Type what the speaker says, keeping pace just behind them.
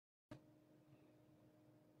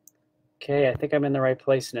Okay, I think I'm in the right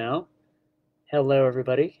place now. Hello,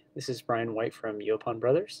 everybody. This is Bryon White from Yaupon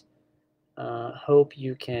Brothers. Hope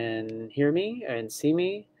you can hear me and see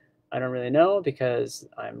me. I don't really know because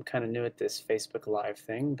I'm kind of new at this Facebook Live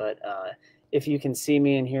thing, but if you can see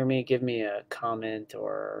me and hear me, give me a comment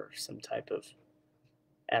or some type of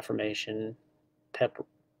affirmation, pep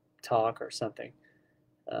talk, or something.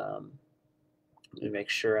 Um, Let me make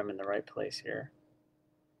sure I'm in the right place here.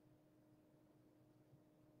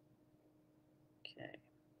 Okay.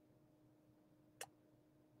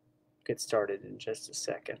 Get started in just a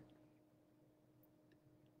second.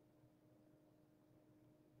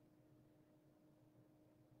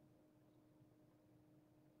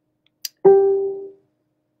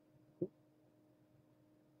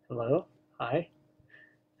 Hello. Hi.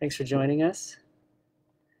 Thanks for joining us.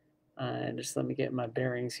 Just let me get my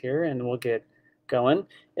bearings here and we'll get going.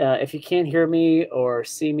 If you can't hear me or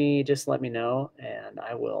see me, just let me know and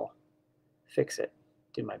I will fix it,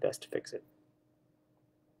 do my best to fix it.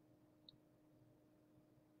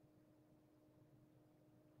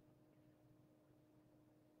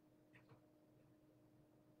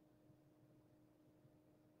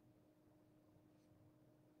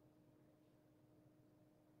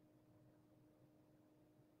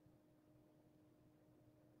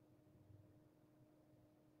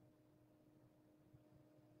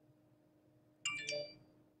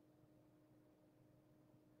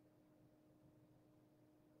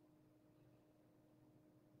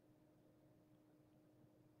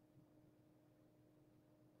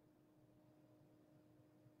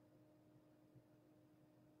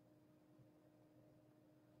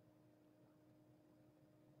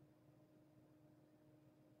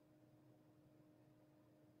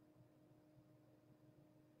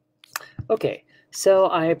 Okay, so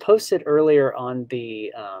I posted earlier on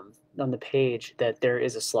the page that there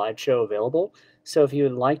is a slideshow available. So if you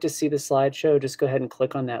would like to see the slideshow, just go ahead and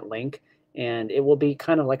click on that link, and it will be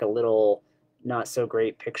kind of like a little not so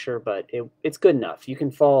great picture, but it's good enough. You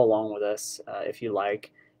can follow along with us if you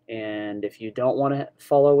like, and if you don't want to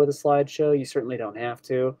follow with a slideshow, you certainly don't have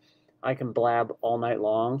to. I can blab all night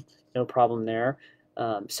long, no problem there.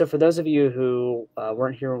 So for those of you who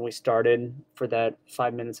weren't here when we started for that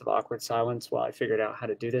 5 minutes of awkward silence while I figured out how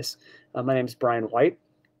to do this, my name is Bryon White.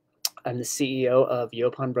 I'm the CEO of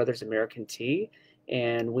Yaupon Brothers American Tea,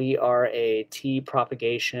 and we are a tea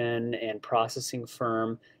propagation and processing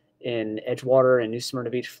firm in Edgewater and New Smyrna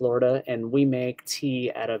Beach, Florida, and we make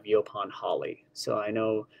tea out of Yaupon Holly. So I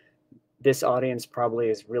know this audience probably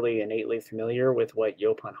is really innately familiar with what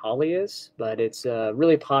Yaupon Holly is, but it's a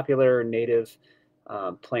really popular native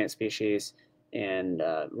plant species and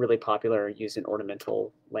really popular used in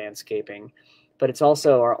ornamental landscaping. But it's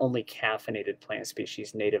also our only caffeinated plant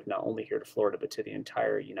species native not only here to Florida, but to the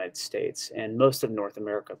entire United States and most of North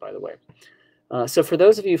America, by the way. So for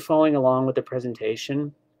those of you following along with the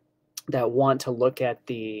presentation that want to look at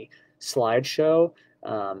the slideshow,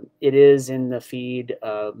 it is in the feed.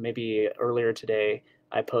 Maybe earlier today,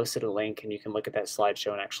 I posted a link and you can look at that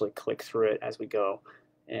slideshow and actually click through it as we go.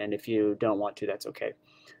 And if you don't want to, that's okay.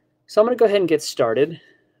 So I'm going to go ahead and get started.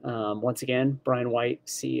 Once again, Bryon White,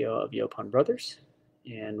 CEO of Yaupon Brothers,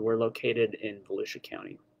 and we're located in Volusia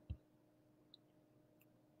County.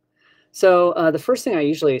 So the first thing I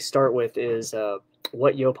usually start with is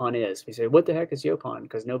what Yaupon is. We say, what the heck is Yaupon?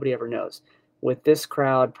 Because nobody ever knows. With this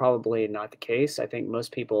crowd, probably not the case. I think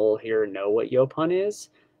most people here know what Yaupon is.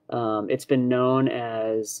 It's been known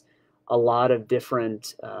as a lot of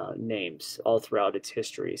different names all throughout its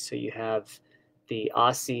history. So you have the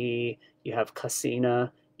Aussie, you have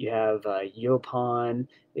Casina, you have Yaupon.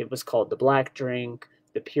 It was called the black drink,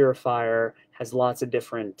 the purifier, has lots of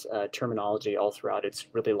different terminology all throughout its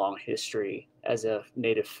really long history as a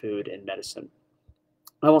native food and medicine.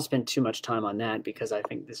 I won't spend too much time on that because I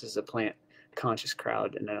think this is a plant conscious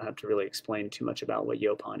crowd and I don't have to really explain too much about what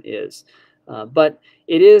Yaupon is. But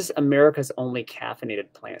it is America's only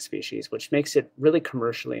caffeinated plant species, which makes it really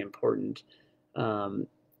commercially important.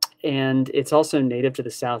 And it's also native to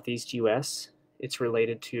the Southeast US. It's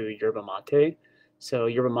related to yerba mate. So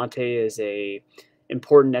yerba mate is a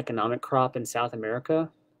important economic crop in South America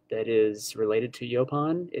that is related to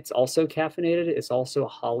Yaupon. It's also caffeinated. It's also a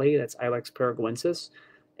holly. That's Ilex paraguensis.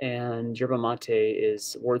 And yerba mate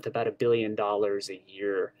is worth about $1 billion a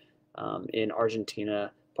year in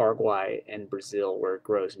Argentina, Paraguay, and Brazil, where it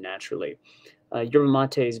grows naturally. Yerba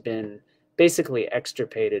mate has been basically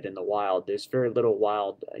extirpated in the wild. There's very little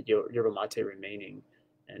wild yerba mate remaining,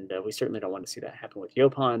 and we certainly don't want to see that happen with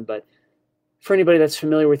Yaupon, but for anybody that's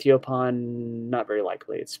familiar with Yaupon, not very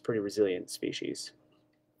likely. It's a pretty resilient species.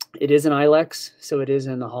 It is an ilex, so it is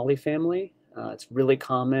in the holly family. It's really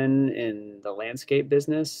common in the landscape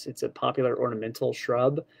business. It's a popular ornamental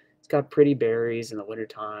shrub. It's got pretty berries in the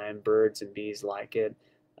wintertime. Birds and bees like it.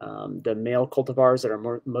 The male cultivars that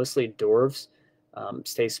are mostly dwarves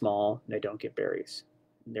stay small. They don't get berries.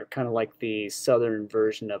 They're kind of like the southern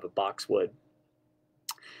version of a boxwood.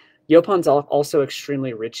 Yaupons also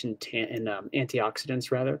extremely rich in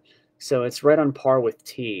antioxidants, rather. So it's right on par with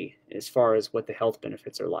tea as far as what the health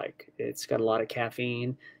benefits are like. It's got a lot of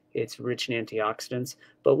caffeine. It's rich in antioxidants.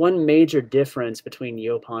 But one major difference between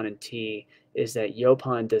Yaupon and tea is that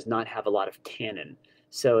Yaupon does not have a lot of tannin.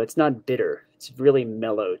 So it's not bitter. It's really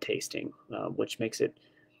mellow tasting, which makes it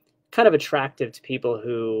kind of attractive to people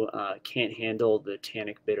who can't handle the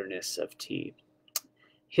tannic bitterness of tea.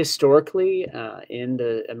 Historically, in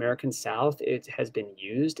the American South, it has been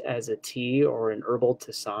used as a tea or an herbal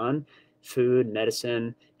tisane. Food,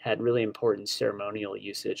 medicine had really important ceremonial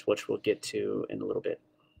usage, which we'll get to in a little bit.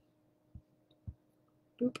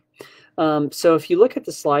 So if you look at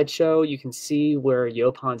the slideshow, you can see where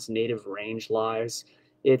Yaupon's native range lies.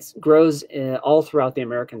 It grows all throughout the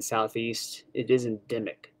American Southeast. It is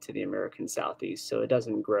endemic to the American Southeast, so it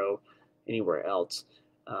doesn't grow anywhere else.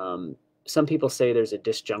 Some people say there's a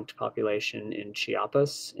disjunct population in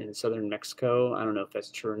Chiapas in southern Mexico. I don't know if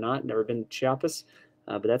that's true or not. Never been to Chiapas,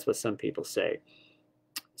 but that's what some people say.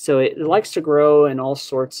 So it likes to grow in all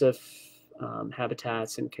sorts of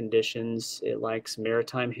habitats and conditions. It likes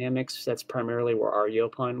maritime hammocks. That's primarily where our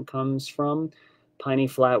Yaupon comes from. Piney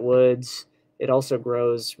flatwoods. It also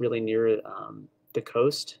grows really near the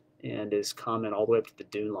coast and is common all the way up to the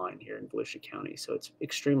dune line here in Volusia County. So it's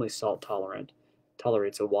extremely salt tolerant.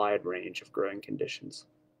 Tolerates a wide range of growing conditions.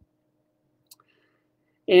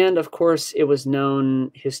 And of course, it was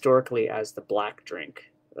known historically as the black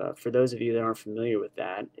drink. For those of you that aren't familiar with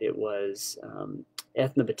that, it was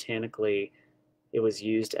ethnobotanically, it was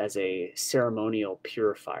used as a ceremonial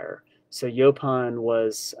purifier. So Yaupon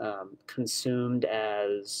was consumed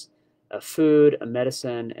as a food, a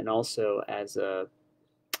medicine, and also as a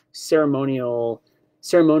ceremonially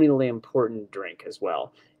important drink as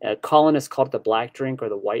well. Colonists called it the black drink or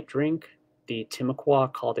the white drink. The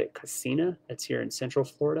Timucua called it casina. That's here in Central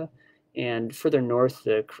Florida. And further north,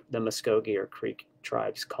 the Muskogee or Creek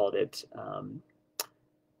tribes called it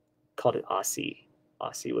Aussie,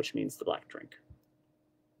 which means the black drink.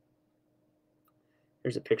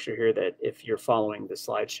 Here's a picture here that, if you're following the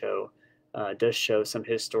slideshow, does show some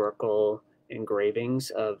historical engravings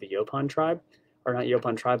of the Yaupon tribe, or not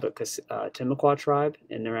Yaupon tribe, but Timucua tribe,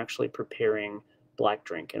 and they're actually preparing black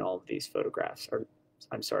drink in all of these photographs, or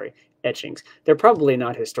I'm sorry, etchings. They're probably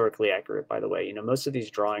not historically accurate, by the way. You know, most of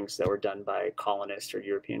these drawings that were done by colonists or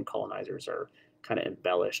European colonizers are kind of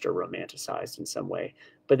embellished or romanticized in some way,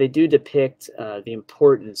 but they do depict the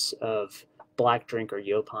importance of black drink or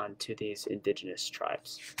Yaupon to these indigenous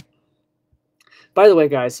tribes. By the way,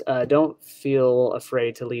 guys, don't feel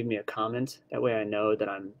afraid to leave me a comment. That way I know that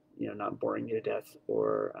I'm not boring you to death,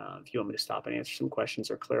 or if you want me to stop and answer some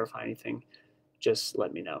questions or clarify anything, just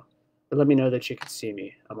let me know. But let me know that you can see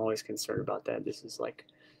me. I'm always concerned about that. This is like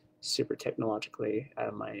super technologically out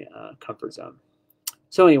of my comfort zone.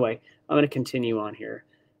 So anyway, I'm going to continue on here.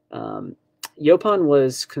 Yaupon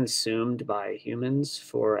was consumed by humans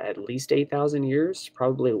for at least 8,000 years,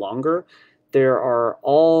 probably longer. There are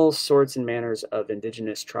all sorts and manners of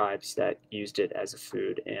indigenous tribes that used it as a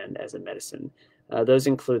food and as a medicine. Those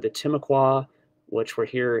include the Timucua, which were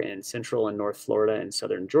here in Central and North Florida and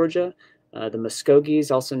Southern Georgia. The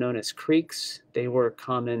Muskogees, also known as Creeks, they were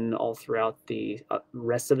common all throughout the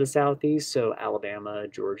rest of the Southeast, so Alabama,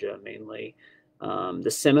 Georgia mainly.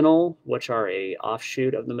 The Seminole, which are a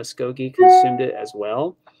offshoot of the Muskogee, consumed it as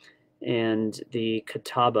well. And the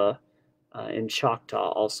Catawba and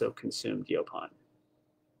Choctaw also consumed Yaupon.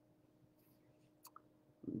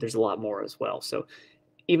 There's a lot more as well. So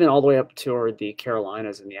even all the way up toward the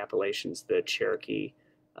Carolinas and the Appalachians, the Cherokee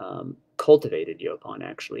cultivated Yaupon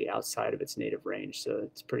actually outside of its native range. So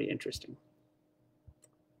it's pretty interesting.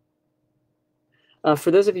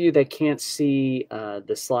 For those of you that can't see the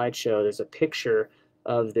slideshow, there's a picture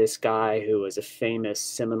of this guy who was a famous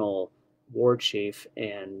Seminole war chief,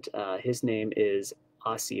 and his name is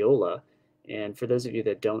Osceola. And for those of you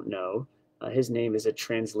that don't know, his name is a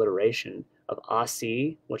transliteration of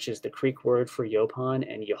Ossie, which is the Creek word for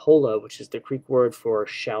Yaupon, and Yahola, which is the Creek word for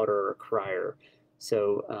shouter or crier.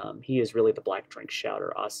 So he is really the black drink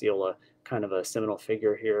shouter. Osceola, kind of a seminal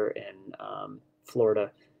figure here in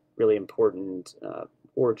Florida, really important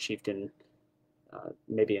war chieftain,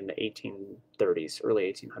 maybe in the 1830s,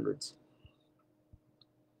 early 1800s.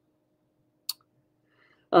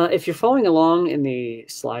 If you're following along in the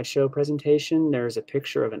slideshow presentation, there's a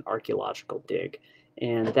picture of an archaeological dig.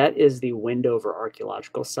 And that is the Wendover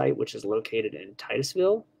Archaeological Site, which is located in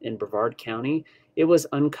Titusville in Brevard County. It was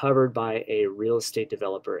uncovered by a real estate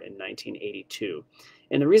developer in 1982.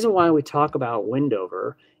 And the reason why we talk about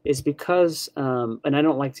Wendover is because, and I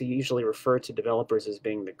don't like to usually refer to developers as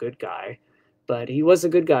being the good guy, but he was a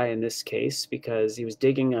good guy in this case because he was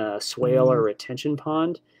digging a swale or retention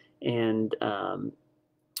pond. And oh,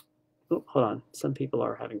 hold on, some people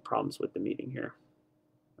are having problems with the meeting here.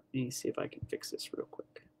 Let me see if I can fix this real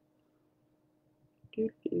quick.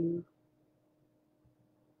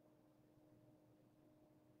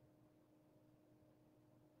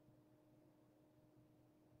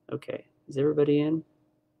 Okay, is everybody in?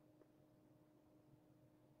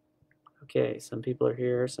 Okay, some people are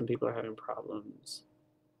here, some people are having problems.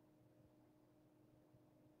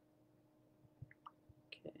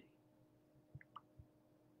 Okay.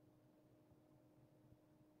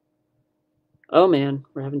 Oh man,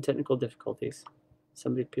 we're having technical difficulties.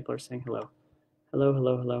 Some people are saying hello. Hello,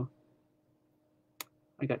 hello, hello.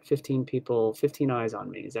 I got 15 people, 15 eyes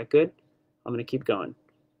on me. Is that good? I'm gonna keep going.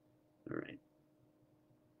 All right.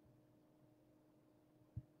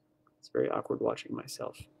 It's very awkward watching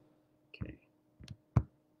myself. Okay,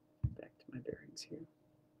 back to my bearings here.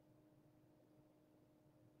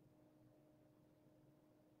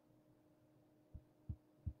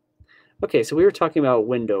 Okay, so we were talking about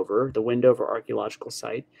Wendover, the Wendover Archaeological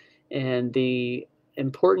Site, and the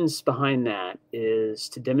importance behind that is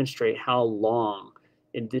to demonstrate how long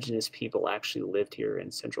indigenous people actually lived here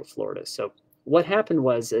in Central Florida. So what happened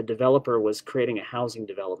was a developer was creating a housing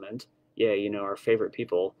development. Yeah, you know, our favorite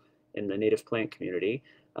people in the native plant community.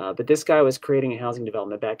 But this guy was creating a housing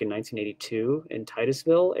development back in 1982 in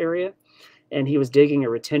Titusville area. And he was digging a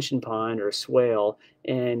retention pond or a swale,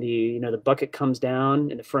 and the bucket comes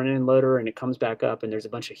down in the front end loader and it comes back up, and there's a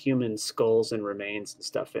bunch of human skulls and remains and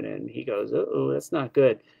stuff in it. And he goes, oh, that's not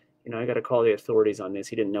good. I got to call the authorities on this.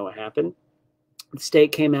 He didn't know what happened. The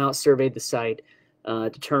state came out, surveyed the site,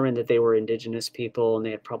 determined that they were indigenous people, and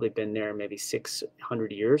they had probably been there maybe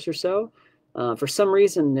 600 years or so. For some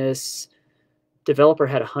reason, this developer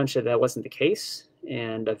had a hunch that wasn't the case.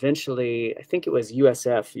 And eventually, I think it was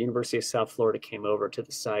USF, University of South Florida, came over to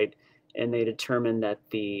the site, and they determined that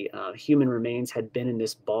the human remains had been in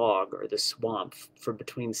this bog or this swamp for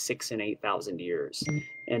between 6,000 and 8,000 years.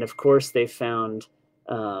 And of course, they found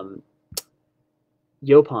Yaupon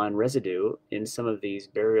residue in some of these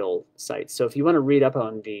burial sites. So if you want to read up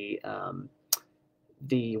on the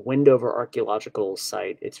Wendover Archaeological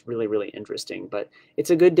Site, it's really, really interesting. But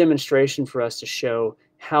it's a good demonstration for us to show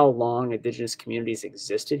how long indigenous communities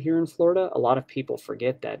existed here in Florida. A lot of people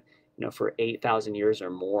forget that, for 8,000 years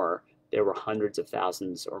or more, there were hundreds of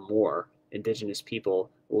thousands or more indigenous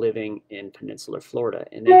people living in peninsular Florida.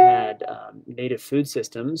 And they had native food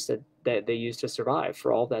systems that they used to survive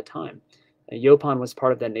for all that time. Yaupon was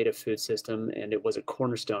part of that native food system, and it was a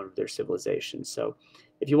cornerstone of their civilization. So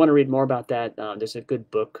if you want to read more about that, there's a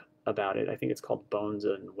good book about it. I think it's called Bones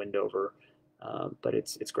and Wendover, but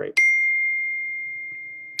it's great.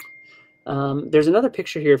 There's another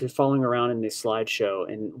picture here if you're following around in this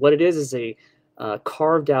slideshow, and what it is a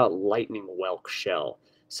carved out lightning whelk shell.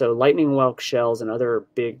 So lightning whelk shells and other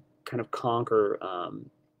big kind of conker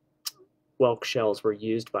whelk shells were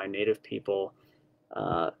used by native people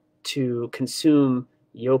to consume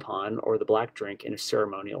Yaupon, or the black drink, in a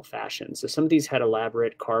ceremonial fashion. So some of these had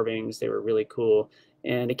elaborate carvings. They were really cool.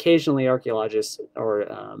 And occasionally archaeologists or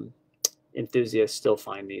enthusiasts still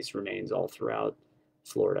find these remains all throughout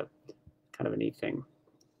Florida. Kind of a neat thing.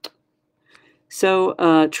 So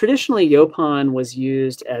traditionally, Yaupon was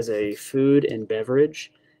used as a food and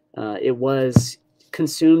beverage. It was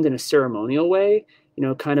consumed in a ceremonial way,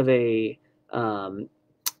 kind of a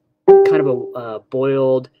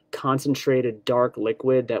boiled, concentrated, dark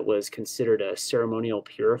liquid that was considered a ceremonial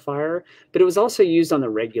purifier. But it was also used on the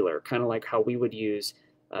regular, kind of like how we would use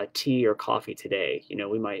tea or coffee today.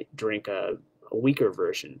 We might drink a weaker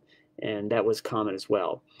version, and that was common as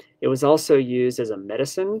well. It was also used as a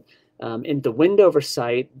medicine. In the Wendover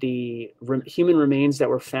site, the human remains that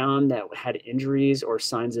were found that had injuries or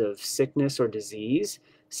signs of sickness or disease,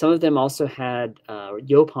 some of them also had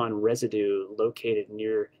Yaupon residue located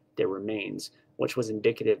near their remains, which was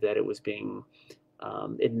indicative that it was being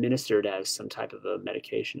administered as some type of a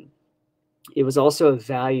medication. It was also a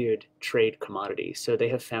valued trade commodity. So they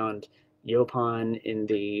have found Yaupon in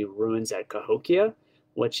the ruins at Cahokia,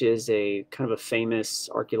 which is a kind of a famous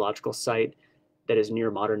archaeological site that is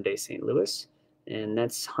near modern day St. Louis. and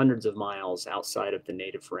that's hundreds of miles outside of the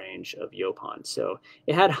native range of Yaupon. So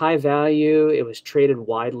it had high value. It was traded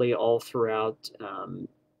widely all throughout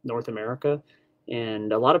North America.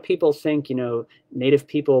 And a lot of people think, native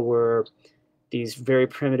people were these very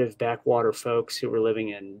primitive backwater folks who were living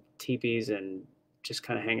in teepees and just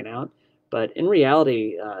kind of hanging out. But in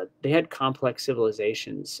reality, they had complex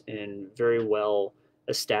civilizations and very well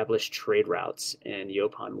established trade routes, and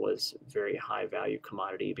Yaupon was a very high value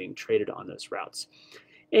commodity being traded on those routes.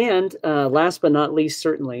 And last but not least,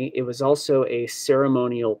 certainly, it was also a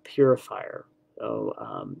ceremonial purifier.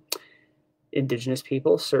 So indigenous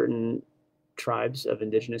people, certain tribes of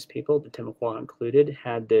indigenous people, the Timucua included,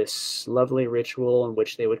 had this lovely ritual in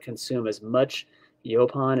which they would consume as much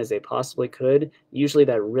Yaupon as they possibly could, usually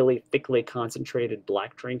that really thickly concentrated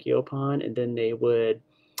black drink Yaupon, and then they would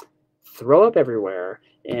throw up everywhere.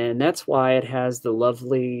 And that's why it has the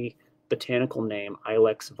lovely botanical name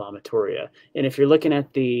Ilex vomitoria. And if you're looking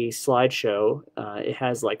at the slideshow, it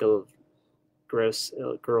has like a gross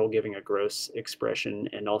girl giving a gross expression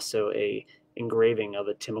and also a engraving of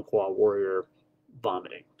a Timucua warrior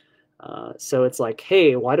vomiting. So it's like,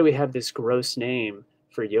 hey, why do we have this gross name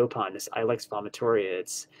for Yaupon, this Ilex vomitoria?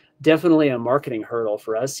 It's definitely a marketing hurdle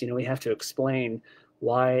for us. We have to explain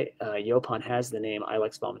why Yaupon has the name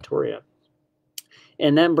Ilex vomitoria.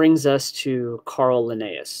 And that brings us to Carl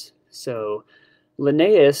Linnaeus. So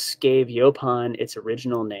Linnaeus gave Yaupon its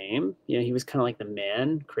original name. He was kind of like the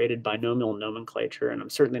man, created binomial nomenclature, and I'm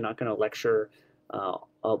certainly not going to lecture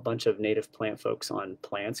a bunch of native plant folks on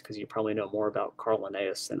plants because you probably know more about Carl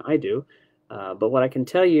Linnaeus than I do. But what I can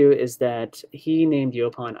tell you is that he named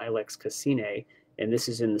Yaupon Ilex cassinae, and this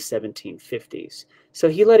is in the 1750s. So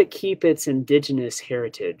he let it keep its indigenous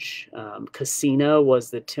heritage. Cassina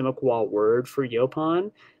was the Timucua word for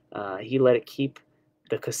Yaupon. He let it keep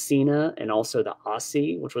the cassina and also the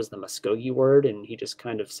Aussie, which was the Muskogee word, and he just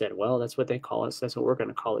kind of said, well, that's what they call us, that's what we're going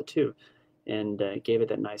to call it too, and gave it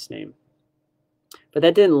that nice name. But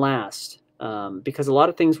that didn't last because a lot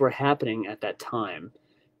of things were happening at that time.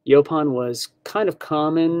 Yaupon was kind of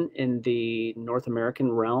common in the North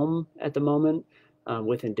American realm at the moment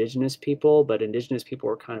with indigenous people, but indigenous people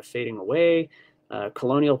were kind of fading away.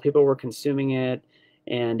 Colonial people were consuming it,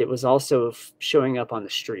 and it was also showing up on the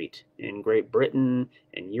street in Great Britain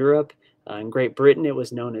and Europe. In Great Britain, it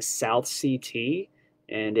was known as South Sea tea,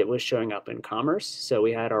 and it was showing up in commerce. So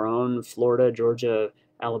we had our own Florida, Georgia,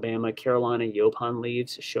 Alabama, Carolina Yaupon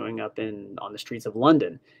leaves showing up on the streets of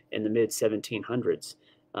London in the mid-1700s.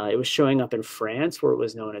 It was showing up in France, where it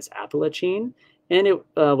was known as Apalachean, and it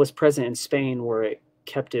was present in Spain, where it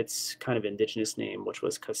kept its kind of indigenous name, which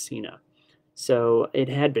was Cassina. So it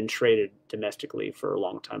had been traded domestically for a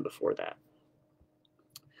long time before that.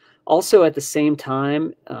 Also at the same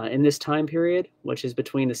time, in this time period, which is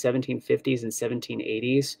between the 1750s and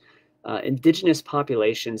 1780s, indigenous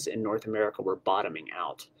populations in North America were bottoming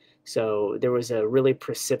out. So there was a really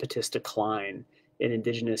precipitous decline in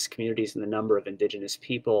indigenous communities and the number of indigenous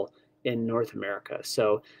people in North America.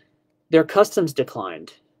 So their customs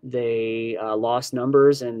declined. They lost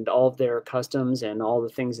numbers, and all of their customs and all the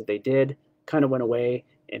things that they did kind of went away,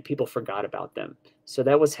 and people forgot about them. So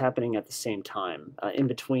that was happening at the same time, in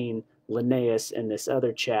between Linnaeus and this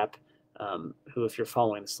other chap, who, if you're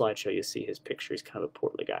following the slideshow, you see his picture. He's kind of a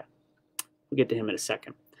portly guy. We'll get to him in a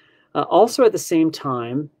second. Also at the same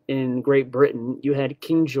time, in Great Britain, you had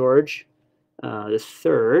King George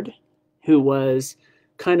III, who was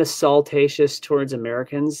kind of saltatious towards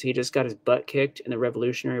Americans. He just got his butt kicked in the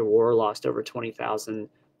Revolutionary War, lost over 20,000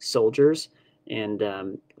 soldiers, and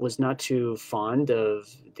was not too fond of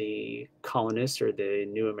the colonists or the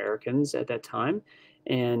new Americans at that time.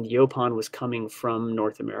 And Yaupon was coming from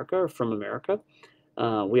North America, or from America.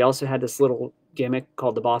 We also had this little gimmick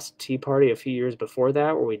called the Boston Tea Party a few years before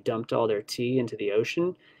that, where we dumped all their tea into the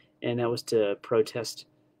ocean, and that was to protest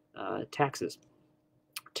taxes,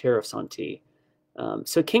 tariffs on tea.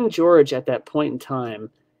 So King George at that point in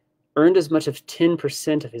time earned as much as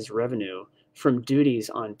 10% of his revenue from duties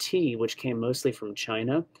on tea, which came mostly from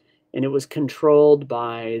China, and it was controlled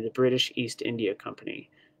by the British East India Company.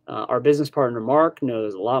 Our business partner, Mark,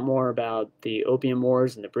 knows a lot more about the Opium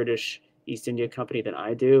Wars and the British East India Company than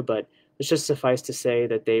I do, but it's just suffice to say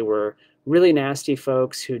that they were really nasty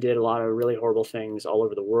folks who did a lot of really horrible things all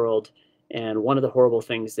over the world, and one of the horrible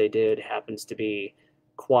things they did happens to be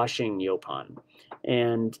quashing Yaupon.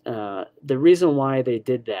 And the reason why they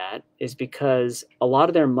did that is because a lot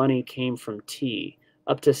of their money came from tea.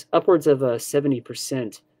 Upwards of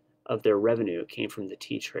 70% of their revenue came from the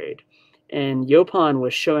tea trade. And Yaupon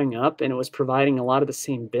was showing up, and it was providing a lot of the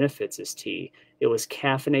same benefits as tea. It was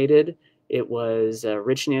caffeinated, It was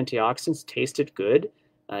rich in antioxidants, tasted good.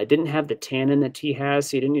 It didn't have the tannin that tea has,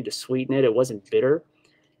 so you didn't need to sweeten it. It wasn't bitter.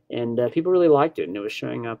 And people really liked it. And it was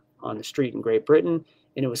showing up on the street in Great Britain.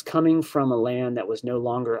 And it was coming from a land that was no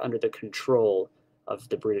longer under the control of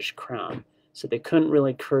the British Crown. So they couldn't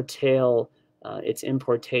really curtail its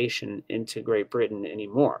importation into Great Britain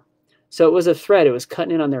anymore. So it was a threat. It was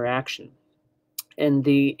cutting in on their action. And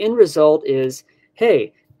the end result is,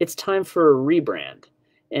 hey, it's time for a rebrand.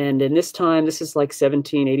 And in this time, this is like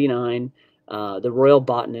 1789, the royal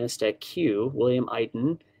botanist at Kew, William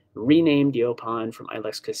Eiton, renamed Yaupon from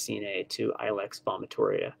Ilex cassinae to Ilex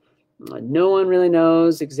vomitoria. No one really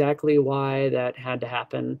knows exactly why that had to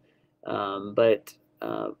happen, but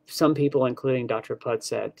some people, including Dr.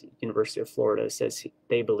 Putz at University of Florida, says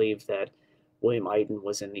they believe that William Eiton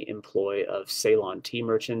was in the employ of Ceylon tea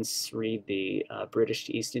merchants, read the British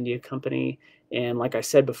East India Company. And like I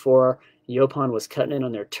said before, Yaupon was cutting in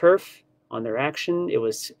on their turf, on their action. It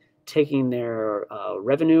was taking their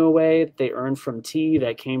revenue away that they earned from tea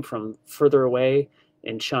that came from further away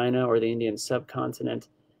in China or the Indian subcontinent,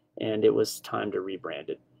 and it was time to rebrand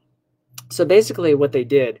it. So basically what they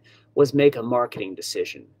did was make a marketing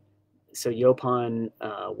decision. So Yaupon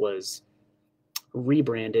was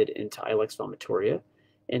rebranded into Ilex vomitoria,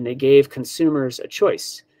 and they gave consumers a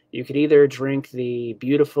choice. You could either drink the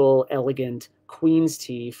beautiful, elegant Queen's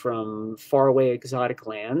tea from faraway exotic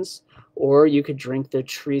lands, or you could drink the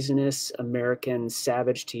treasonous American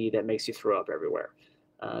savage tea that makes you throw up everywhere.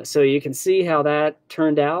 So you can see how that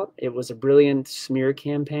turned out. It was a brilliant smear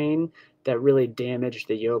campaign that really damaged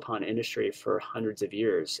the Yaupon industry for hundreds of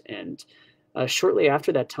years. And shortly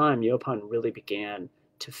after that time, Yaupon really began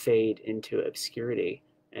to fade into obscurity,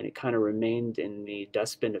 and it kind of remained in the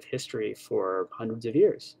dustbin of history for hundreds of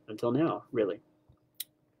years until now, really.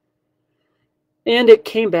 And it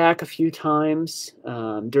came back a few times.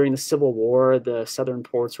 During the Civil War, the southern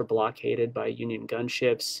ports were blockaded by Union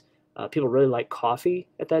gunships. People really liked coffee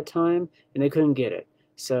at that time, and they couldn't get it.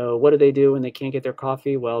 So what do they do when they can't get their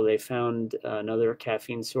coffee? Well, they found another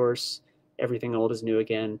caffeine source. Everything old is new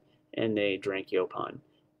again, and they drank Yaupon.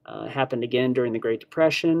 It happened again during the Great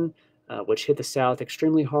Depression, which hit the South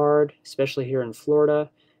extremely hard, especially here in Florida.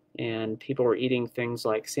 And people were eating things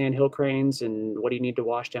like sandhill cranes. And what do you need to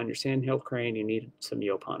wash down your sandhill crane? You need some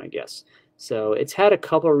Yaupon, I guess. So it's had a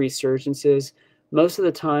couple of resurgences. Most of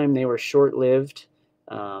the time they were short-lived.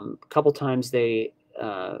 A couple times they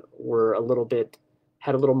were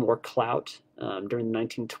had a little more clout. During the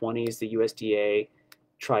 1920s, the USDA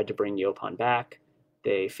tried to bring Yaupon back.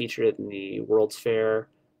 They featured it in the World's Fair.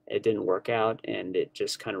 It didn't work out, and it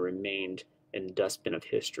just kind of remained in the dustbin of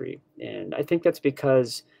history. And I think that's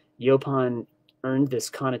because Yaupon earned this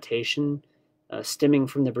connotation stemming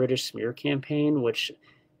from the British smear campaign, which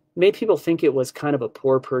made people think it was kind of a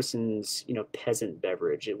poor person's, peasant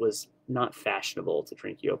beverage. It was not fashionable to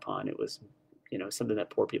drink Yaupon. It was, something that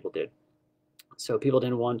poor people did. So people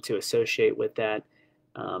didn't want to associate with that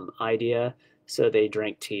idea, so they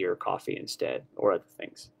drank tea or coffee instead, or other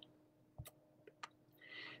things.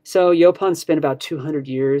 So Yaupon spent about 200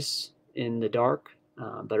 years in the dark,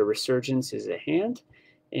 but a resurgence is at hand.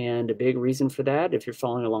 And a big reason for that, if you're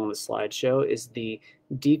following along the slideshow, is the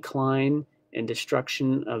decline and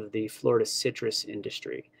destruction of the Florida citrus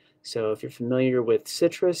industry. So if you're familiar with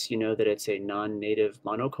citrus, you know that it's a non-native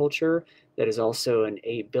monoculture that is also an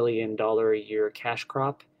 $8 billion a year cash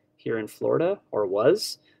crop here in Florida, or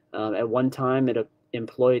was. At one time, it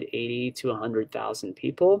employed 80 to 100,000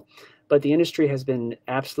 people. But the industry has been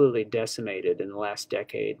absolutely decimated in the last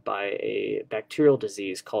decade by a bacterial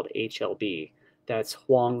disease called HLB. That's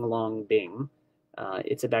Huang Long Bing.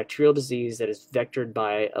 It's a bacterial disease that is vectored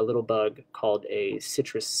by a little bug called a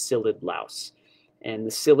citrus psyllid louse. And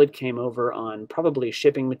the psyllid came over on probably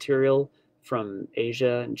shipping material from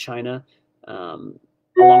Asia and China a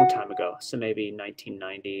long time ago, so maybe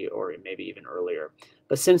 1990 or maybe even earlier.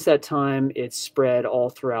 But since that time, it's spread all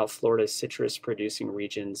throughout Florida's citrus-producing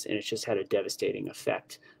regions, and it's just had a devastating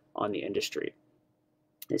effect on the industry.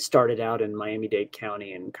 It started out in Miami-Dade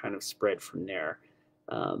County and kind of spread from there.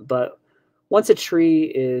 But once a tree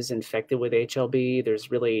is infected with HLB,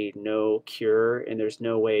 there's really no cure, and there's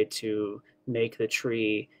no way to make the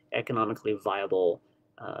tree economically viable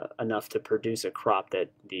enough to produce a crop that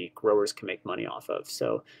the growers can make money off of.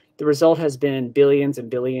 So the result has been billions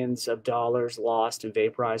and billions of dollars lost and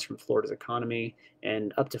vaporized from Florida's economy,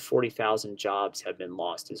 and up to 40,000 jobs have been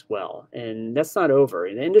lost as well. And that's not over.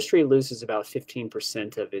 And the industry loses about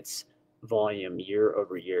 15% of its volume year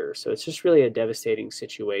over year. So it's just really a devastating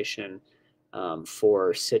situation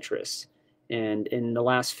for citrus. And in the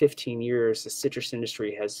last 15 years, the citrus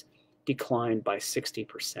industry has declined by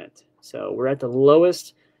 60%. So we're at the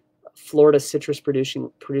lowest Florida citrus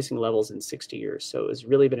producing levels in 60 years. So it's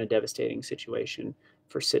really been a devastating situation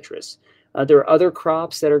for citrus. There are other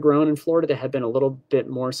crops that are grown in Florida that have been a little bit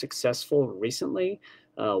more successful recently.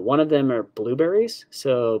 One of them are blueberries.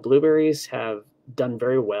 So blueberries have done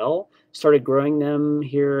very well. Started growing them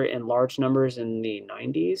here in large numbers in the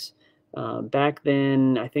 90s. Back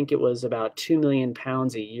then, I think it was about 2 million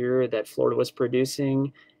pounds a year that Florida was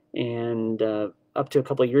producing, and up to a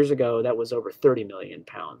couple of years ago, that was over 30 million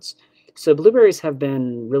pounds. So blueberries have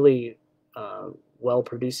been really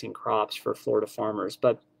well-producing crops for Florida farmers,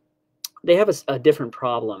 but they have a different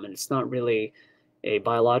problem, and it's not really a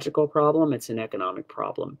biological problem, it's an economic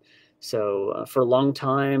problem. So for a long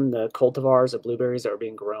time, the cultivars of blueberries that were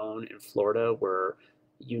being grown in Florida were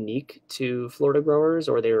unique to Florida growers,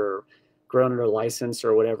 or they were grown under license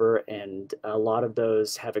or whatever, and a lot of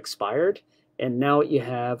those have expired. And now what you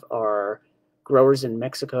have are growers in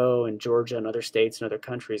Mexico and Georgia and other states and other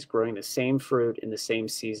countries growing the same fruit in the same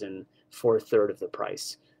season for a third of the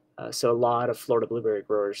price. So a lot of Florida blueberry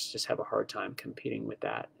growers just have a hard time competing with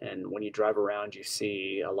that. And when you drive around, you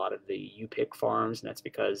see a lot of the U-pick farms, and that's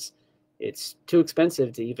because it's too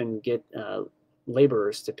expensive to even get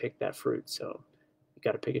laborers to pick that fruit. So you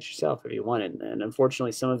got to pick it yourself if you want it. And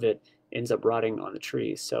unfortunately, some of it ends up rotting on the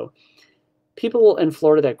trees. So people in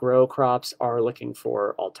Florida that grow crops are looking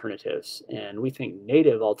for alternatives, and we think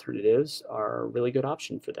native alternatives are a really good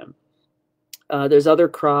option for them. There's other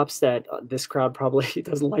crops that this crowd probably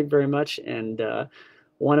doesn't like very much, and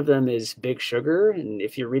one of them is big sugar. And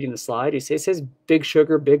if you're reading the slide, it says big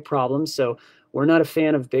sugar, big problems. So we're not a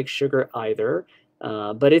fan of big sugar either,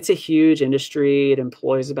 but it's a huge industry. It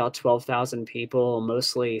employs about 12,000 people,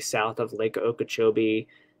 mostly south of Lake Okeechobee.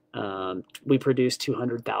 We produce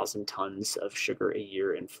 200,000 tons of sugar a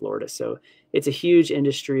year in Florida. So it's a huge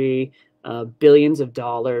industry, billions of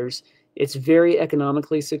dollars. It's very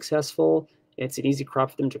economically successful. It's an easy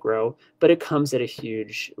crop for them to grow, but it comes at a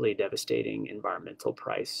hugely devastating environmental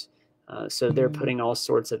price. So they're putting all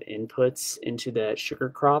sorts of inputs into that sugar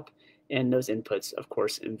crop, and those inputs, of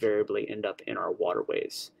course, invariably end up in our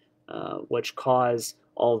waterways, which cause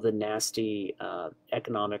all the nasty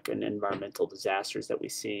economic and environmental disasters that we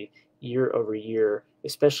see year over year,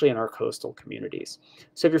 especially in our coastal communities.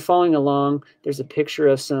 So if you're following along, there's a picture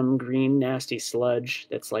of some green nasty sludge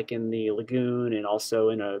that's like in the lagoon and also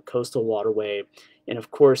in a coastal waterway. And of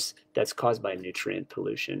course, that's caused by nutrient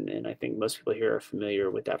pollution. And I think most people here are familiar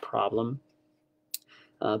with that problem.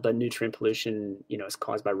 But nutrient pollution, is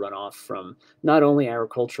caused by runoff from not only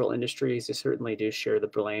agricultural industries. They certainly do share the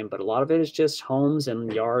blame, but a lot of it is just homes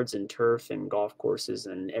and yards and turf and golf courses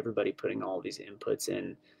and everybody putting all these inputs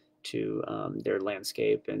in to their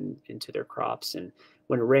landscape and into their crops. And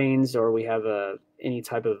when it rains or we have any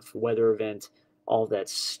type of weather event, all that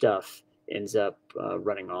stuff ends up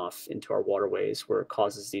running off into our waterways, where it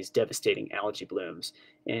causes these devastating algae blooms.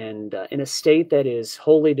 And in a state that is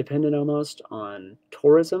wholly dependent almost on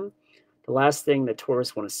tourism, the last thing that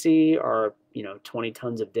tourists want to see are 20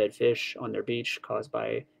 tons of dead fish on their beach caused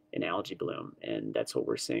by an algae bloom. And that's what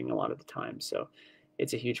we're seeing a lot of the time. So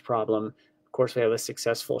it's a huge problem. Of course, we have a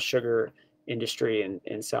successful sugar industry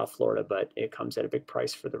in South Florida, but it comes at a big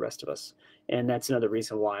price for the rest of us. And that's another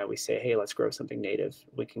reason why we say, hey, let's grow something native.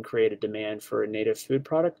 We can create a demand for a native food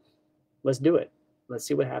product. Let's do it. Let's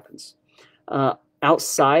see what happens.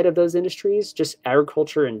 Outside of those industries, just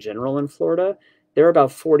agriculture in general in Florida, there are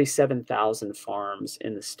about 47,000 farms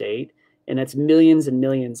in the state, and that's millions and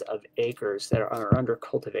millions of acres that are under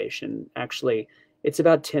cultivation. Actually, it's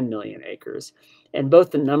about 10 million acres. And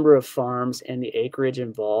both the number of farms and the acreage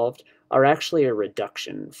involved are actually a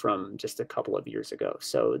reduction from just a couple of years ago.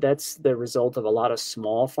 So that's the result of a lot of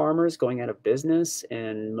small farmers going out of business,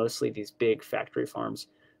 and mostly these big factory farms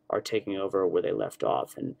are taking over where they left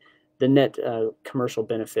off. And the net commercial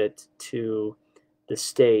benefit to the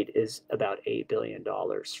state is about $8 billion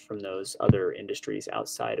from those other industries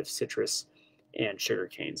outside of citrus and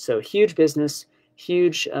sugarcane. So huge business,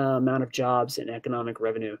 huge amount of jobs and economic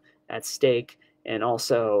revenue at stake, and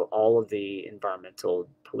also all of the environmental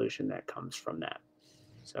pollution that comes from that.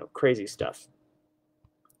 So crazy stuff.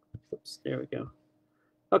 Oops, there we go.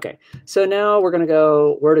 Okay, so now we're going to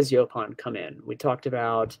go, where does Yaupon come in? We talked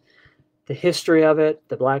about the history of it,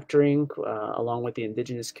 the black drink, along with the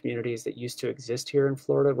indigenous communities that used to exist here in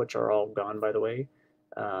Florida, which are all gone, by the way.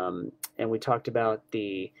 And we talked about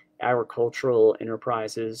the agricultural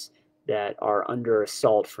enterprises that are under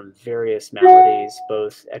assault from various maladies,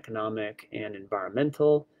 both economic and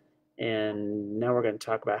environmental. And now we're going to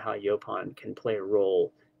talk about how Yaupon can play a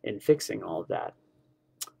role in fixing all of that.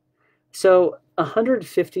 So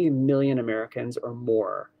 150 million Americans or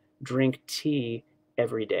more drink tea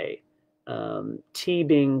every day. Tea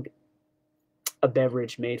being a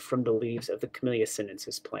beverage made from the leaves of the Camellia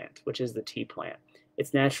sinensis plant, which is the tea plant.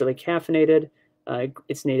 It's naturally caffeinated.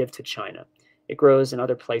 It's native to China. It grows in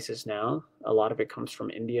other places now. A lot of it comes from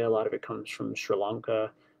India. A lot of it comes from Sri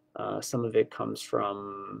Lanka. Some of it comes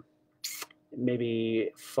from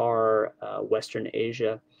maybe far Western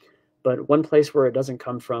Asia. But one place where it doesn't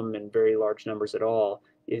come from in very large numbers at all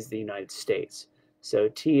is the United States. So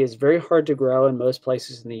tea is very hard to grow in most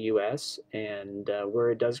places in the US, and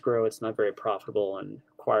where it does grow, it's not very profitable and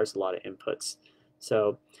requires a lot of inputs.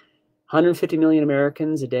 So 150 million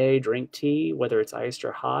Americans a day drink tea, whether it's iced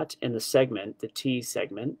or hot, and the tea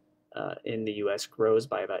segment in the US grows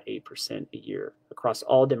by about 8% a year across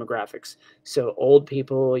all demographics. So old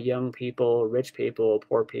people, young people, rich people,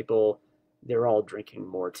 poor people, they're all drinking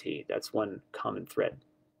more tea. That's one common thread.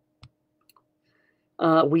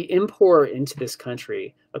 We import into this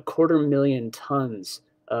country 250,000 tons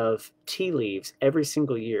of tea leaves every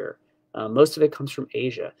single year. Most of it comes from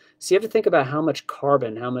Asia. So you have to think about how much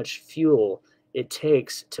carbon, how much fuel it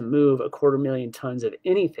takes to move 250,000 tons of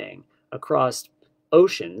anything across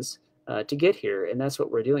oceans to get here, and that's what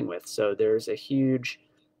we're dealing with. So there's a huge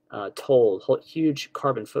huge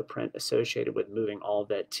carbon footprint associated with moving all of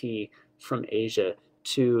that tea from Asia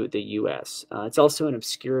to the US. It's also an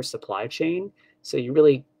obscure supply chain, so you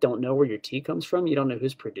really don't know where your tea comes from. You don't know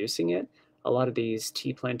who's producing it. A lot of these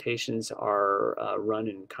tea plantations are run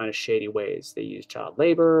in kind of shady ways. They use child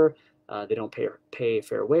labor, they don't pay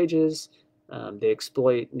fair wages, they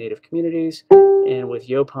exploit native communities, and with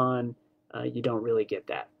Yaupon, you don't really get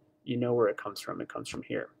that. You know where it comes from. It comes from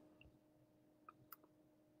here.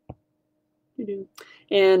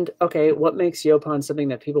 And okay, what makes Yaupon something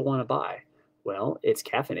that people want to buy? Well, it's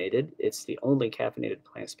caffeinated. It's the only caffeinated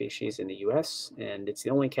plant species in the US, and it's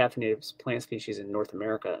the only caffeinated plant species in North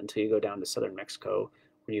America until you go down to southern Mexico,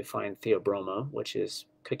 where you find Theobroma, which is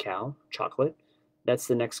cacao, chocolate. That's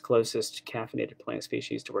the next closest caffeinated plant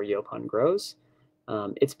species to where Yaupon grows.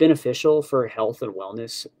 It's beneficial for health and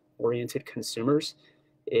wellness oriented consumers.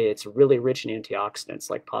 It's really rich in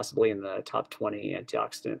antioxidants, like possibly in the top 20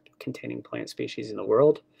 antioxidant containing plant species in the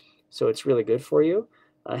world. So it's really good for you.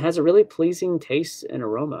 It has a really pleasing taste and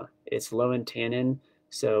aroma. It's low in tannin,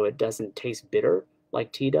 so it doesn't taste bitter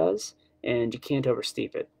like tea does, and you can't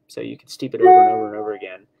oversteep it. So you can steep it over and over and over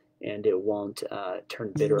again, and it won't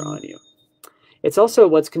turn bitter on you. It's also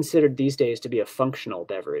what's considered these days to be a functional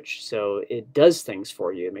beverage. So it does things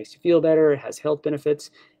for you. It makes you feel better, it has health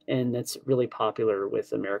benefits, and that's really popular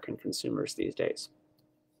with American consumers these days.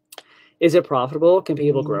 Is it profitable? Can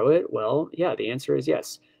people grow it? Well, yeah, the answer is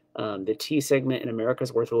yes. The tea segment in America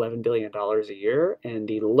is worth $11 billion a year, and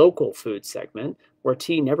the local food segment, where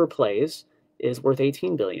tea never plays, is worth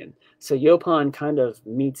 $18 billion. So Yaupon kind of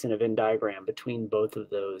meets in a Venn diagram between both of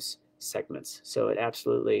those segments. So it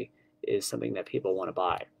absolutely is something that people want to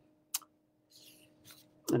buy.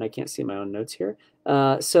 And I can't see my own notes here.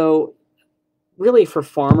 So really for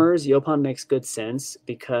farmers, Yaupon makes good sense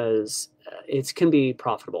because it can be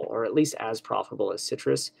profitable, or at least as profitable as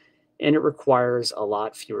citrus, and it requires a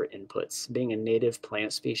lot fewer inputs. Being a native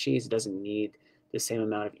plant species, it doesn't need the same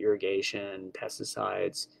amount of irrigation,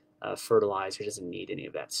 pesticides, fertilizer. It doesn't need any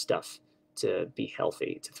of that stuff to be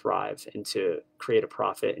healthy, to thrive, and to create a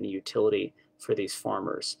profit and a utility for these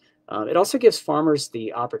farmers. It also gives farmers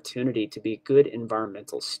the opportunity to be good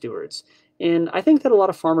environmental stewards. And I think that a lot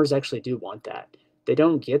of farmers actually do want that. They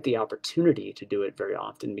don't get the opportunity to do it very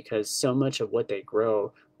often because so much of what they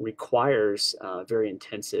grow requires very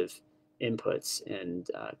intensive inputs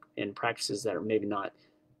and practices that are maybe not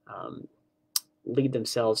lead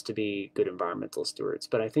themselves to be good environmental stewards.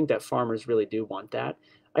 But I think that farmers really do want that.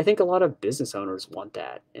 I think a lot of business owners want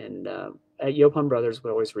that. And at Yaupon Brothers, we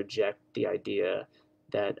always reject the idea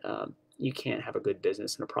that you can't have a good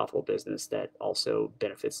business and a profitable business that also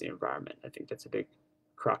benefits the environment. I think that's a big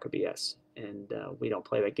crock of BS, and we don't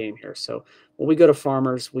play that game here. So when we go to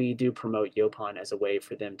farmers, we do promote Yaupon as a way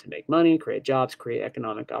for them to make money, create jobs, create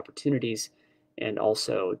economic opportunities, and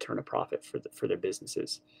also turn a profit for their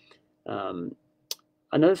businesses.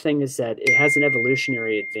 Another thing is that it has an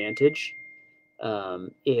evolutionary advantage.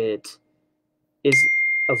 It is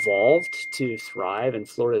evolved to thrive in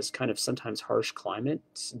Florida's kind of sometimes harsh climate.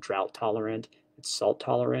 It's drought tolerant, it's salt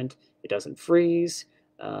tolerant, it doesn't freeze,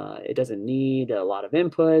 it doesn't need a lot of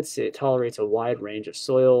inputs, it tolerates a wide range of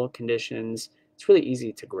soil conditions. It's really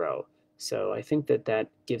easy to grow. So I think that that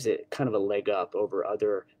gives it kind of a leg up over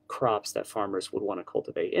other crops that farmers would want to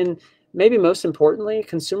cultivate. And maybe most importantly,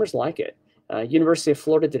 consumers like it. University of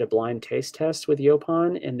Florida did a blind taste test with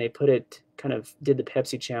Yaupon, and they did the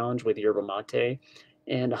Pepsi challenge with yerba mate,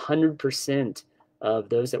 and 100% of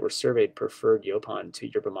those that were surveyed preferred Yaupon to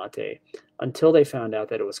yerba mate until they found out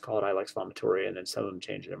that it was called Ilex vomitoria, and then some of them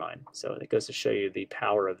changed their mind. So it goes to show you the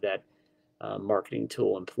power of that marketing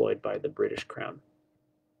tool employed by the British Crown.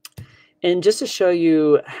 And just to show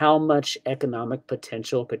you how much economic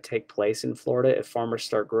potential could take place in Florida if farmers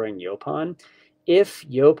start growing Yaupon, if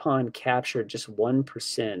Yaupon captured just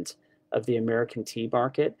 1% of the American tea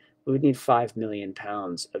market, we would need 5 million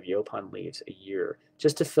pounds of Yaupon leaves a year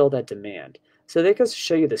just to fill that demand. So that goes to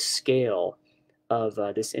show you the scale of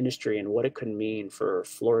this industry and what it could mean for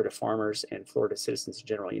Florida farmers and Florida citizens in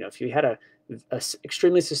general. You know, if you had a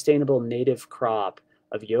extremely sustainable native crop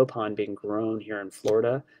of Yaupon being grown here in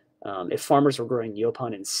Florida, if farmers were growing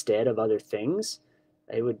Yaupon instead of other things,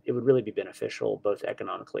 it would really be beneficial both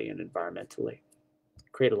economically and environmentally.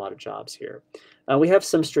 Create a lot of jobs here. We have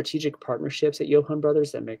some strategic partnerships at Yaupon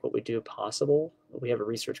Brothers that make what we do possible. We have a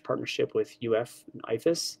research partnership with UF and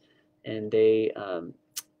IFAS, and they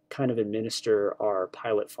kind of administer our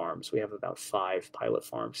pilot farms. We have about 5 pilot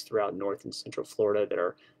farms throughout North and Central Florida that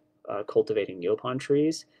are cultivating Yaupon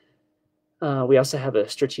trees. We also have a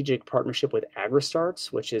strategic partnership with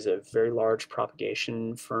AgriStarts, which is a very large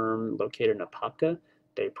propagation firm located in Apopka.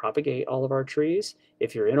 They propagate all of our trees.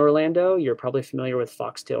 If you're in Orlando, you're probably familiar with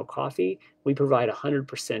Foxtail Coffee. We provide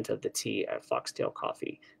 100% of the tea at Foxtail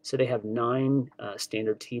Coffee. So they have 9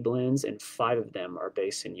 standard tea blends, and 5 of them are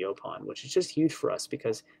based in Yaupon, which is just huge for us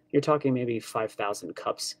because you're talking maybe 5,000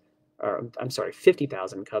 cups, or I'm sorry,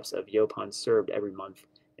 50,000 cups of Yaupon served every month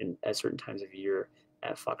at certain times of year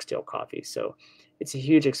at Foxtail Coffee. So it's a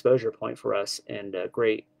huge exposure point for us and a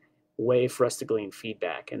great way for us to glean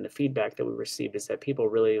feedback. And the feedback that we received is that people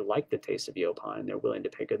really like the taste of Yaupon and they're willing to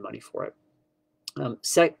pay good money for it.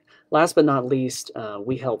 Last but not least,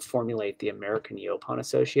 we help formulate the American Yaupon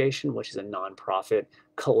Association, which is a nonprofit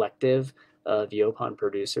collective of Yaupon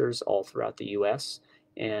producers all throughout the U.S.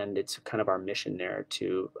 And it's kind of our mission there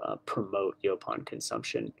to promote Yaupon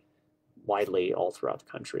consumption widely all throughout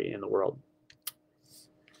the country and the world.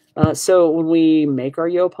 So when we make our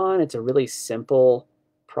Yaupon, it's a really simple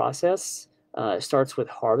process. It starts with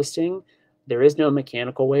harvesting. There is no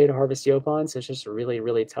mechanical way to harvest Yaupon, so it's just really,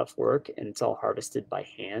 really tough work, and it's all harvested by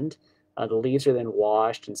hand. The leaves are then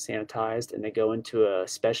washed and sanitized, and they go into a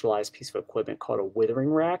specialized piece of equipment called a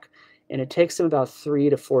withering rack, and it takes them about 3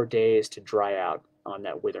 to 4 days to dry out on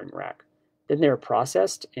that withering rack. Then they're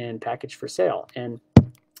processed and packaged for sale, and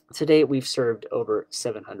to date we've served over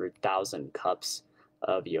 700,000 cups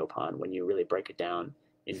of Yaupon when you really break it down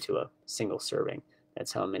into a single serving.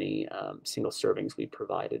 That's how many single servings we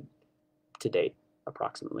provided to date,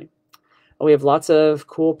 approximately. We have lots of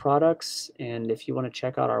cool products, and if you want to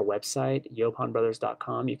check out our website,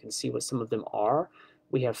 yauponbrothers.com, you can see what some of them are.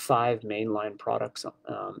 We have 5 mainline products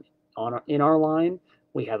in our line.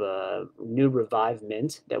 We have a new Revive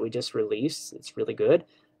Mint that we just released. It's really good.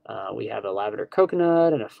 We have a lavender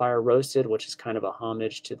coconut and a fire roasted, which is kind of a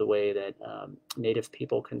homage to the way that native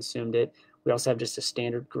people consumed it. We also have just a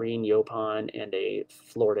standard green Yaupon and a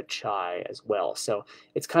Florida chai as well. So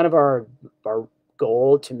it's kind of our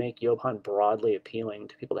goal to make Yaupon broadly appealing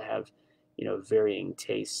to people that have, you know, varying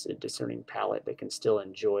tastes, a discerning palate that can still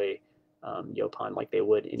enjoy Yaupon like they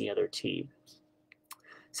would any other tea.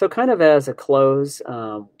 So kind of as a close,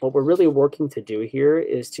 what we're really working to do here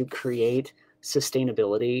is to create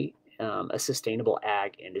sustainability, a sustainable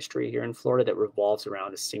ag industry here in Florida that revolves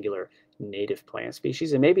around a singular native plant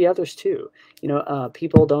species, and maybe others too. You know,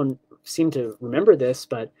 people don't seem to remember this,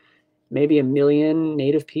 but maybe 1 million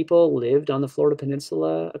native people lived on the Florida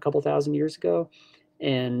Peninsula a couple thousand years ago,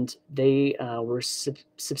 and they were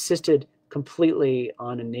subsisted completely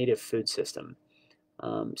on a native food system.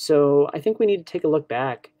 So I think we need to take a look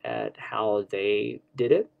back at how they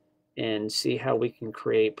did it and see how we can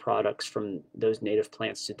create products from those native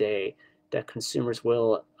plants today that consumers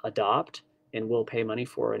will adopt and will pay money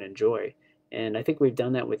for and enjoy. And I think we've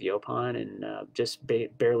done that with Yaupon and just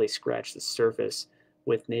barely scratched the surface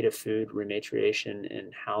with native food rematriation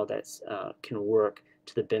and how that can work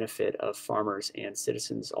to the benefit of farmers and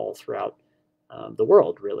citizens all throughout the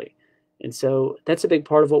world, really. And so that's a big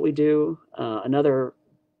part of what we do. Another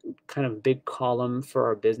kind of big column for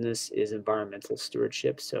our business is environmental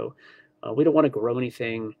stewardship. So we don't want to grow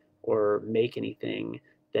anything or make anything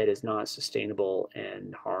that is not sustainable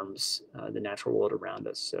and harms the natural world around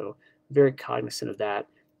us. So very cognizant of that.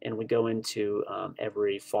 And we go into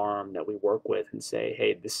every farm that we work with and say,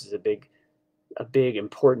 hey, this is a big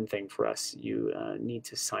important thing for us. You need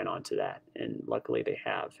to sign on to that. And luckily they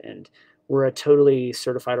have. And We're a totally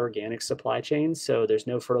certified organic supply chain, so there's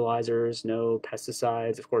no fertilizers, no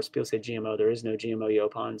pesticides. Of course, people say GMO. There is no GMO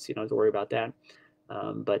Yaupon, so you don't have to worry about that.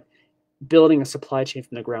 But building a supply chain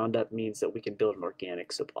from the ground up means that we can build an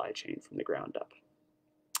organic supply chain from the ground up.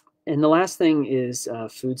 And the last thing is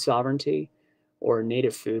food sovereignty or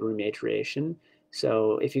native food repatriation.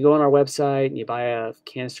 So if you go on our website and you buy a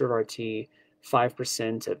canister of our tea,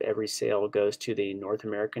 5% of every sale goes to the North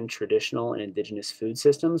American Traditional and Indigenous Food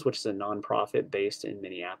Systems, which is a nonprofit based in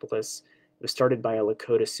Minneapolis. It was started by a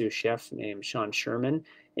Lakota Sioux chef named Sean Sherman,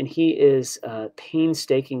 and he is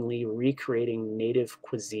painstakingly recreating native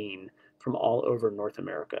cuisine from all over North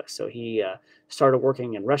America. So he started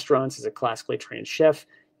working in restaurants as a classically trained chef.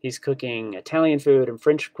 He's cooking Italian food and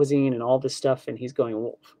French cuisine and all this stuff, and he's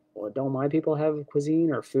going, well, don't my people have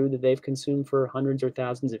cuisine or food that they've consumed for hundreds or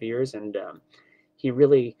thousands of years? And he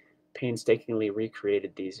really painstakingly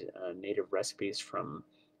recreated these native recipes from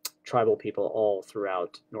tribal people all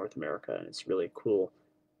throughout North America, and it's a really cool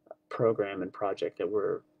program and project that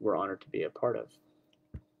we're honored to be a part of.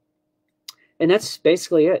 And that's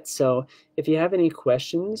basically it. So if you have any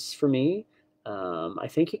questions for me, I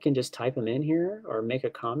think you can just type them in here or make a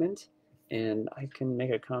comment, and I can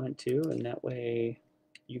make a comment too, and that way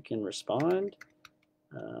you can respond.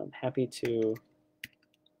 I'm happy to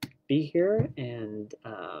be here, and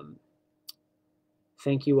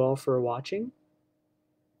thank you all for watching,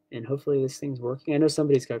 and hopefully this thing's working. I know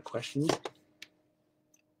somebody's got questions.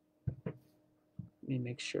 Let me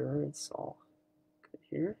make sure it's all good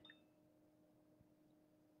here.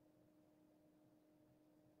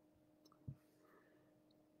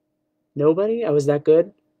 Nobody? I was that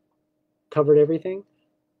good? Covered everything?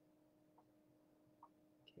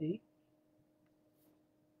 Okay.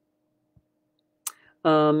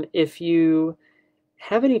 If you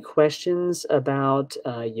have any questions about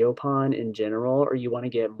Yaupon in general, or you want to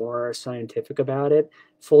get more scientific about it,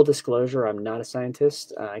 full disclosure, I'm not a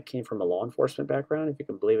scientist. I came from a law enforcement background, if you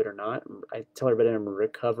can believe it or not. I tell everybody I'm a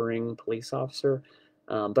recovering police officer.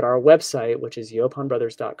 But our website, which is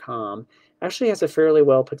yauponbrothers.com, actually has a fairly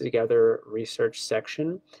well put together research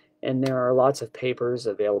section, and there are lots of papers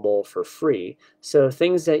available for free. So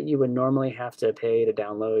things that you would normally have to pay to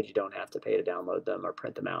download, you don't have to pay to download them or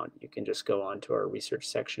print them out. You can just go onto our research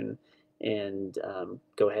section and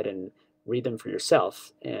go ahead and read them for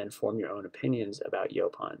yourself and form your own opinions about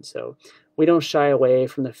Yaupon. So we don't shy away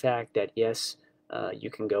from the fact that, yes, you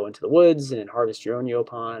can go into the woods and harvest your own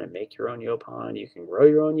Yaupon and make your own Yaupon. You can grow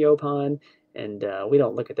your own Yaupon, and we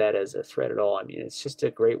don't look at that as a threat at all. I mean, it's just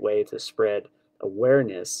a great way to spread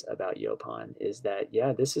awareness about Yaupon, is that,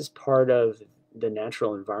 yeah, this is part of the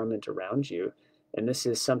natural environment around you, and this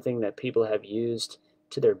is something that people have used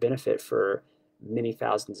to their benefit for many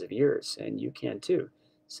thousands of years, and you can too.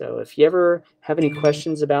 So if you ever have any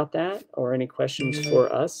questions about that or any questions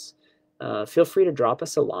for us, feel free to drop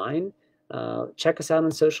us a line. Check us out on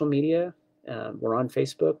social media. We're on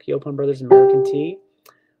Facebook, Yaupon Brothers American Tea.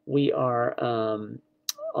 We are on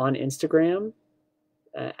Instagram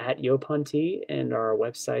at Yaupon Tea, and our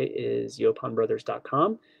website is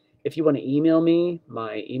yauponbrothers.com. If you want to email me,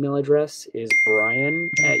 my email address is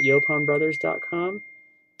bryon@yauponbrothers.com,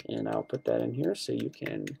 and I'll put that in here so you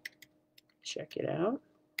can check it out.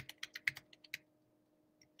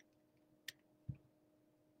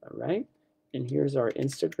 All right, and here's our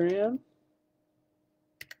Instagram.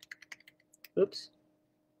 Oops,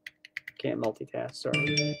 can't multitask,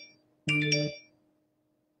 sorry.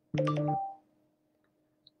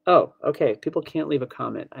 Oh, okay, people can't leave a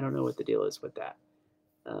comment. I don't know what the deal is with that.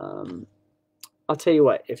 I'll tell you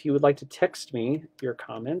what, if you would like to text me your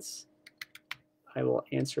comments, I will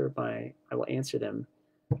answer them.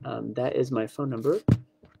 That is my phone number,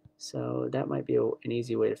 so that might be an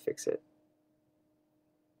easy way to fix it.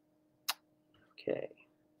 Okay.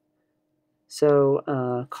 So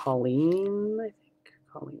Colleen, I think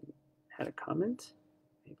Colleen had a comment,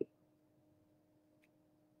 maybe.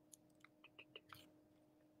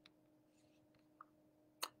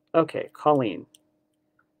 Okay, Colleen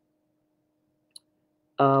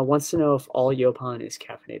wants to know if all Yaupon is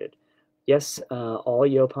caffeinated. Yes, all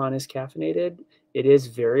Yaupon is caffeinated. It is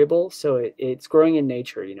variable, so it's growing in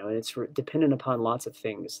nature, you know, and it's dependent upon lots of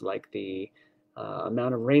things, like the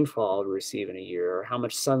amount of rainfall we receive in a year, or how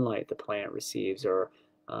much sunlight the plant receives, or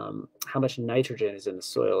how much nitrogen is in the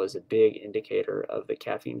soil is a big indicator of the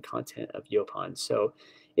caffeine content of Yaupon. So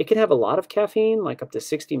it can have a lot of caffeine, like up to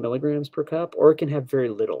 60 milligrams per cup, or it can have very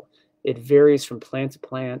little. It varies from plant to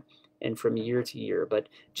plant and from year to year, but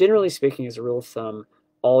generally speaking, as a rule of thumb,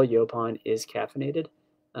 all Yaupon is caffeinated,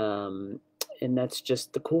 and that's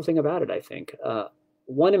just the cool thing about it, I think.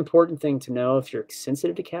 One important thing to know if you're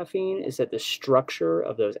sensitive to caffeine is that the structure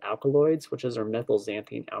of those alkaloids, which is our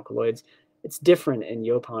methylxanthine alkaloids, it's different in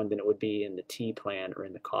Yaupon than it would be in the tea plant or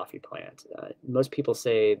in the coffee plant. Most people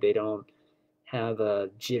say they don't have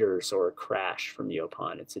jitters or a crash from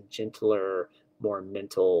Yaupon. It's a gentler, more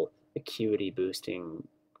mental acuity boosting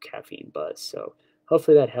caffeine buzz. So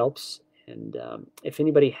hopefully that helps. And if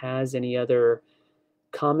anybody has any other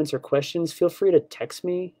comments or questions, feel free to text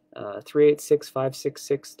me,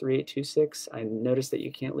 386-566-3826. I noticed that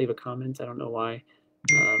you can't leave a comment. I don't know why,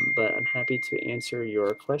 but I'm happy to answer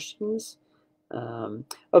your questions.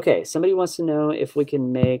 Okay, somebody wants to know if we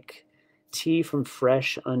can make tea from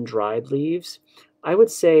fresh, undried leaves. I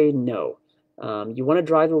would say no. You want to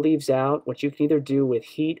dry the leaves out, which you can either do with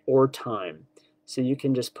heat or time. So you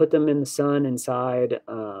can just put them in the sun inside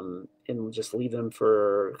and just leave them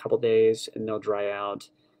for a couple days and they'll dry out.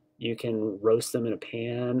 You can roast them in a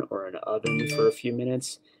pan or an oven for a few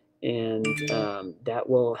minutes and that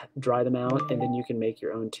will dry them out, and then you can make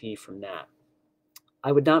your own tea from that.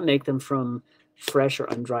 I would not make them from fresh or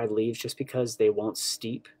undried leaves just because they won't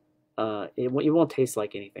steep. It won't taste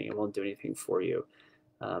like anything. It won't do anything for you.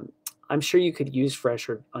 I'm sure you could use fresh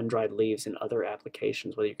or undried leaves in other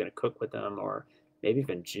applications, whether you're going to cook with them or maybe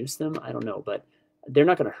even juice them. I don't know, but they're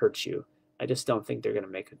not going to hurt you. I just don't think they're going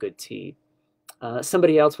to make a good tea.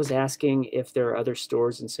 Somebody else was asking if there are other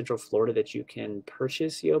stores in Central Florida that you can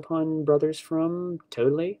purchase Yaupon Brothers from.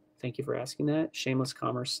 Totally. Thank you for asking that. Shameless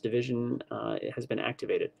Commerce Division it has been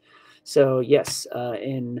activated. So yes,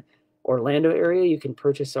 in Orlando area, you can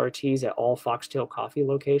purchase our teas at all Foxtail Coffee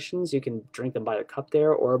locations. You can drink them by the cup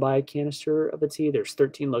there or by a canister of the tea. There's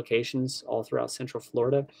 13 locations all throughout Central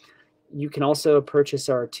Florida. You can also purchase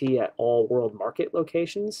our tea at all World Market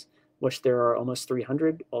locations, which there are almost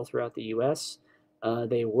 300 all throughout the U.S.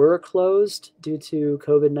 They were closed due to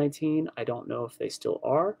COVID-19. I don't know if they still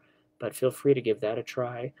are, but feel free to give that a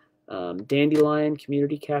try. Dandelion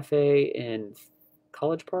Community Cafe in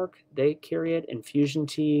College Park, they carry it. Infusion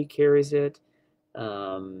Tea carries it.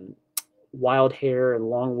 Wild Hair and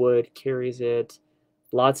Longwood carries it.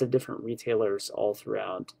 Lots of different retailers all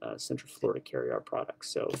throughout Central Florida carry our products.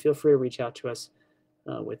 So feel free to reach out to us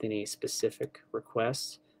with any specific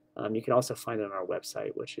requests. You can also find it on our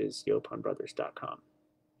website, which is yauponbrothers.com.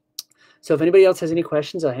 So if anybody else has any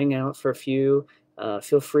questions, I'll hang out for a few.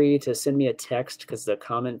 Feel free to send me a text because the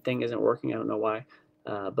comment thing isn't working. I don't know why.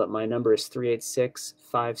 But my number is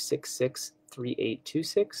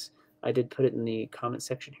 386-566-3826. I did put it in the comment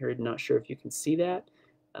section here. I'm not sure if you can see that.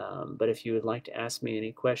 But if you would like to ask me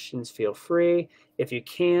any questions, feel free. If you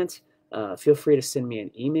can't, feel free to send me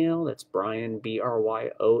an email. That's Bryon,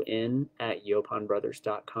 B-R-Y-O-N,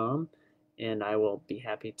 @yauponbrothers.com. And I will be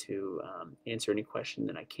happy to answer any question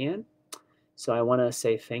that I can. So I want to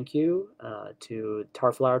say thank you to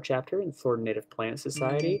Tarflower Chapter in the Florida Native Plant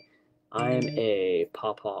Society. I am a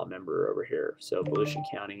pawpaw member over here, so Volusia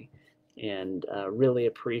County, and really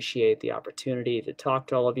appreciate the opportunity to talk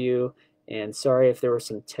to all of you. And sorry if there were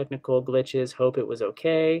some technical glitches. Hope it was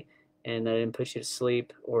okay, and I didn't put you to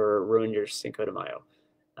sleep or ruin your Cinco de Mayo.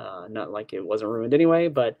 Not like it wasn't ruined anyway,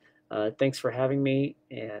 but thanks for having me,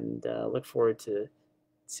 and look forward to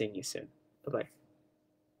seeing you soon. Bye-bye.